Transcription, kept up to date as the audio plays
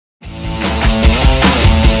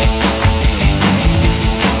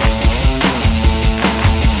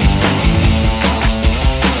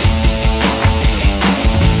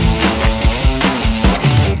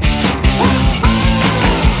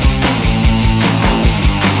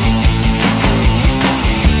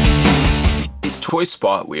Toy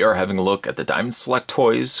Spot, we are having a look at the Diamond Select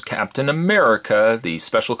Toys Captain America, the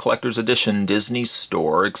Special Collector's Edition Disney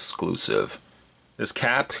Store exclusive. This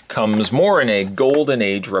cap comes more in a Golden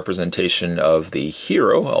Age representation of the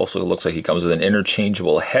hero. Also, it looks like he comes with an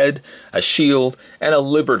interchangeable head, a shield, and a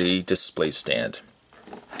Liberty display stand.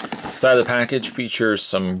 The side of the package features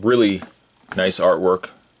some really nice artwork.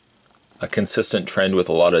 A consistent trend with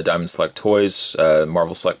a lot of Diamond Select toys,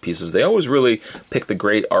 Marvel Select pieces. They always really pick the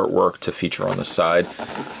great artwork to feature on the side.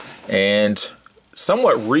 And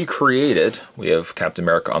somewhat recreated, we have Captain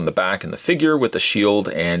America on the back and the figure with the shield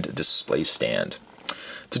and display stand.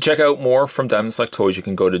 To check out more from Diamond Select Toys, you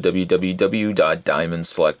can go to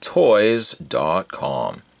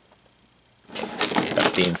www.diamondselecttoys.com.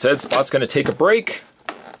 That being said, Spot's going to take a break.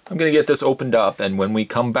 I'm going to get this opened up, and when we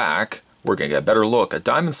come back, we're going to get a better look at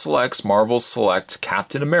Diamond Select's Marvel Select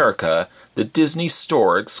Captain America, the Disney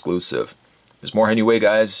Store exclusive. There's more anyway,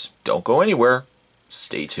 guys. Don't go anywhere.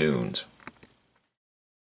 Stay tuned.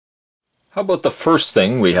 How about the first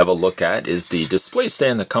thing we have a look at is the display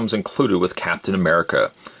stand that comes included with Captain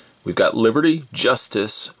America. We've got Liberty,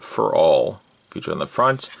 Justice for All featured on the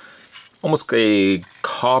front. Almost a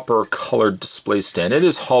copper colored display stand. It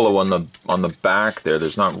is hollow on the back there.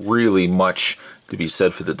 There's not really much to be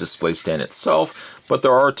said for the display stand itself, but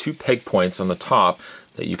there are two peg points on the top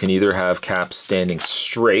that you can either have Cap standing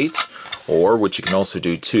straight, or what you can also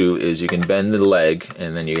do too is you can bend the leg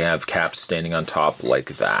and then you have Cap standing on top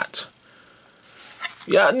like that.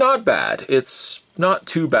 Yeah, not bad. It's not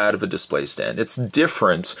too bad of a display stand. It's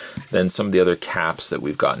different than some of the other caps that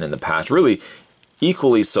we've gotten in the past. Really,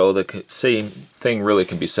 equally so, the same thing really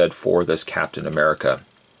can be said for this Captain America.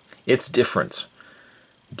 It's different.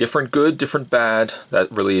 Different good, different bad. That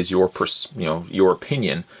really is your your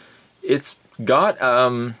opinion. It's got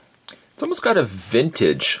it's almost got a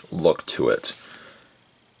vintage look to it.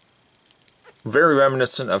 Very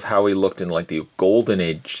reminiscent of how he looked in like the Golden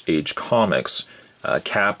Age comics.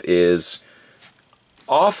 Cap is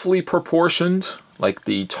awfully proportioned. Like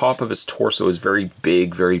the top of his torso is very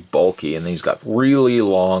big, very bulky, and then he's got really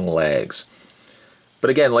long legs. But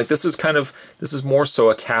again, like this is more so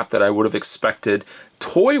a Cap that I would have expected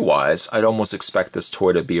toy-wise. I'd almost expect this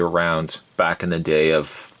toy to be around back in the day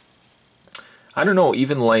of, I don't know,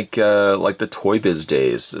 even like the Toy Biz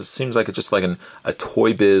days. It seems like it's just like a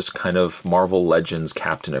Toy Biz kind of Marvel Legends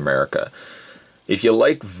Captain America. If you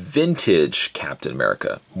like vintage Captain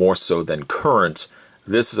America more so than current,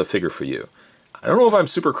 this is a figure for you. I don't know if I'm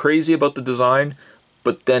super crazy about the design,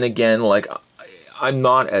 but then again, like I'm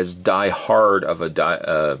not as die-hard of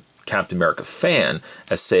a Captain America fan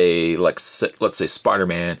as say, let's say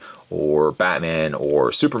Spider-Man or Batman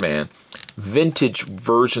or Superman. Vintage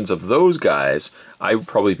versions of those guys, I would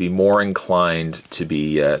probably be more inclined to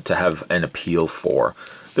to have an appeal for.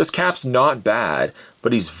 This Cap's not bad,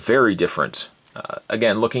 but he's very different.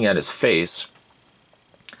 Again, looking at his face,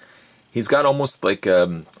 he's got almost like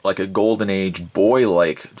a Golden Age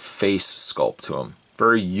boy-like face sculpt to him.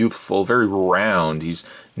 Very youthful, very round. He's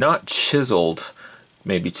not chiseled,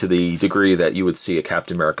 maybe to the degree that you would see a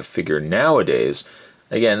Captain America figure nowadays.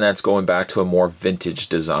 Again, that's going back to a more vintage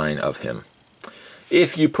design of him.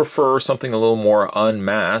 If you prefer something a little more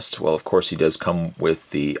unmasked, well, of course he does come with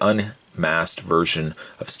the unmasked version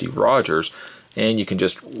of Steve Rogers, and you can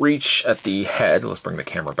just reach at the head. Let's bring the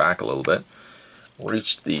camera back a little bit.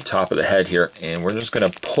 Reach the top of the head here, and we're just going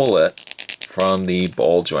to pull it from the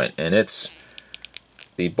ball joint, and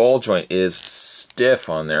the ball joint is stiff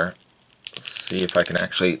on there. Let's see if I can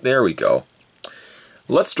actually, there we go.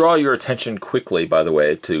 Let's draw your attention quickly, by the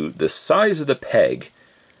way, to the size of the peg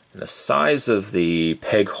and the size of the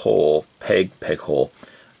peg hole, peg hole.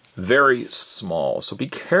 Very small, so be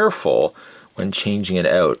careful when changing it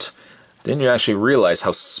out. Then you actually realize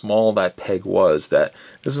how small that peg was. That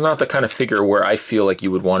this is not the kind of figure where I feel like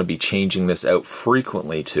you would want to be changing this out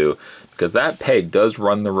frequently to, because that peg does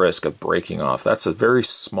run the risk of breaking off. That's a very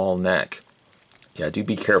small neck. Yeah, do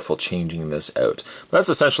be careful changing this out. But that's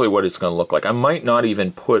essentially what it's going to look like. I might not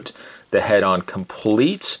even put the head on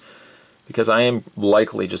complete, because I am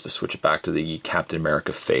likely just to switch it back to the Captain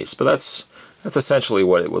America face. But that's essentially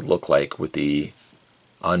what it would look like with the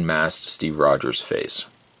unmasked Steve Rogers face.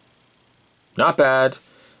 Not bad,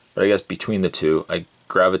 but I guess between the two, I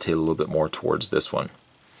gravitate a little bit more towards this one.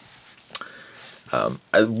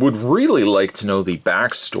 I would really like to know the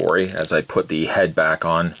backstory as I put the head back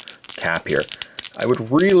on Cap here. I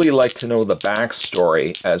would really like to know the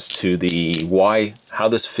backstory as to how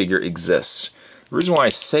this figure exists. The reason why I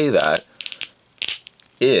say that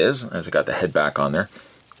is, as I got the head back on there,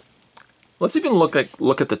 let's even look at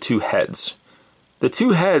the two heads. The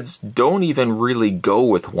two heads don't even really go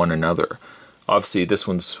with one another. Obviously, this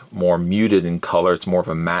one's more muted in color. It's more of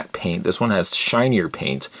a matte paint. This one has shinier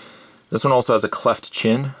paint. This one also has a cleft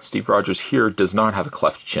chin. Steve Rogers here does not have a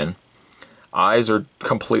cleft chin. Eyes are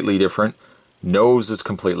completely different. Nose is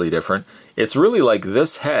completely different. It's really like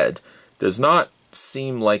this head does not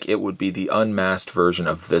seem like it would be the unmasked version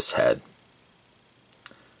of this head.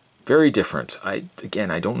 Very different.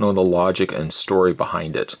 Again, I don't know the logic and story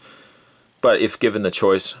behind it. But if given the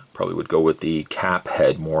choice, probably would go with the Cap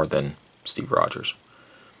head more than Steve Rogers.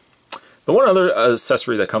 The one other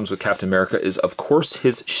accessory that comes with Captain America is, of course,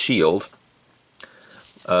 his shield.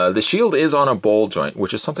 The shield is on a ball joint,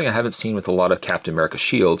 which is something I haven't seen with a lot of Captain America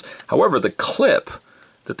shields. However, the clip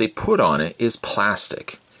that they put on it is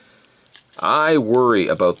plastic. I worry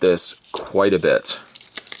about this quite a bit.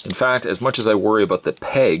 In fact, as much as I worry about the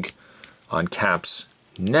peg on Cap's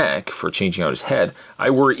neck for changing out his head, I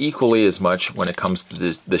worry equally as much when it comes to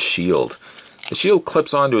the shield. The shield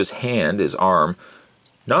clips onto his hand, his arm,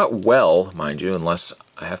 not well, mind you, unless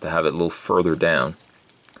I have to have it a little further down.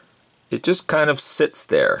 It just kind of sits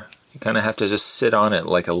there. You kind of have to just sit on it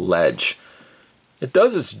like a ledge. It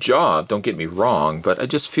does its job, don't get me wrong, but I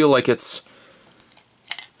just feel like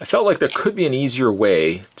I felt like there could be an easier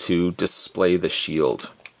way to display the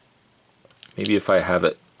shield. Maybe if I have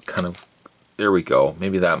it kind of, there we go.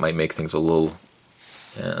 Maybe that might make things a little,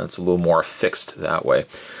 it's a little more fixed that way.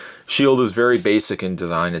 Shield is very basic in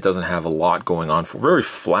design. It doesn't have a lot going on. Very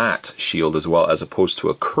flat shield as well, as opposed to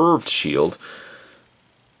a curved shield.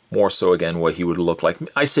 More so, again, what he would look like.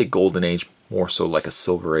 I say Golden Age, more so like a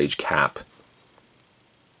Silver Age Cap.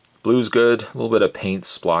 Blue's good. A little bit of paint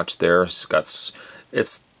splotch there.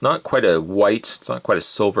 It's not quite a white. It's not quite a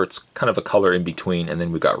silver. It's kind of a color in between. And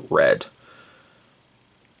then we got red.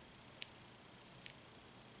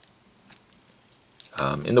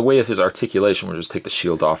 In the way of his articulation, we'll just take the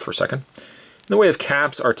shield off for a second. In the way of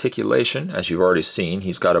Cap's articulation, as you've already seen,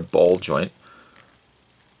 he's got a ball joint.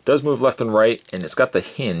 It does move left and right, and it's got the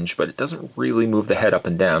hinge, but it doesn't really move the head up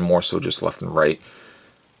and down, more so just left and right.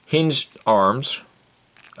 Hinged arms,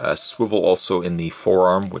 a swivel also in the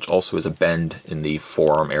forearm, which also is a bend in the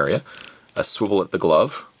forearm area. A swivel at the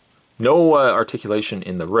glove. No articulation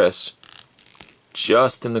in the wrist,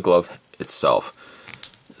 just in the glove itself.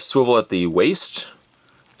 A swivel at the waist.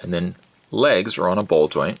 And then legs are on a ball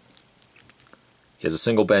joint. He has a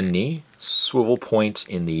single bend knee, swivel point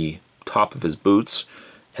in the top of his boots,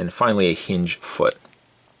 and finally a hinge foot.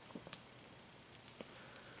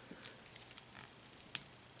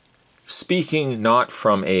 Speaking not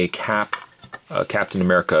from a Captain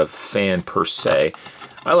America fan per se,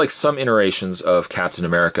 I like some iterations of Captain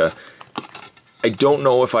America. I don't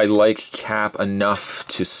know if I like Cap enough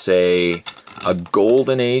to say a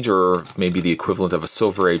Golden Age, or maybe the equivalent of a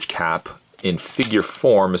Silver Age Cap in figure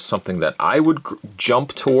form, is something that I would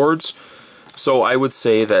jump towards. So I would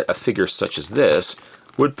say that a figure such as this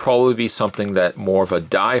would probably be something that more of a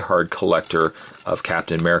die-hard collector of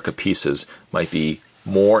Captain America pieces might be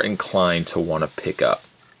more inclined to want to pick up.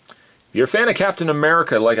 If you're a fan of Captain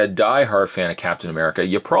America, like a die-hard fan of Captain America,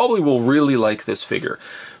 you probably will really like this figure.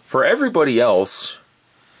 For everybody else,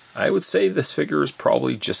 I would say this figure is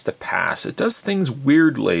probably just a pass. It does things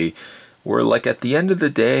weirdly, where like at the end of the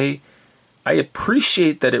day, I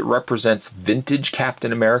appreciate that it represents vintage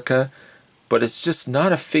Captain America, but it's just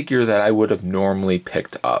not a figure that I would have normally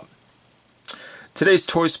picked up. Today's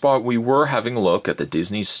Toy Spot, we were having a look at the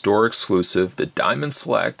Disney Store exclusive, the Diamond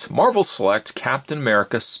Select, Marvel Select Captain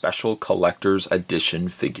America Special Collector's Edition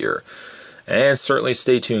figure. And certainly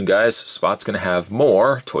stay tuned, guys. Spot's going to have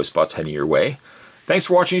more Toy Spots heading your way. Thanks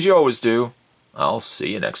for watching as you always do. I'll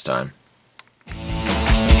see you next time.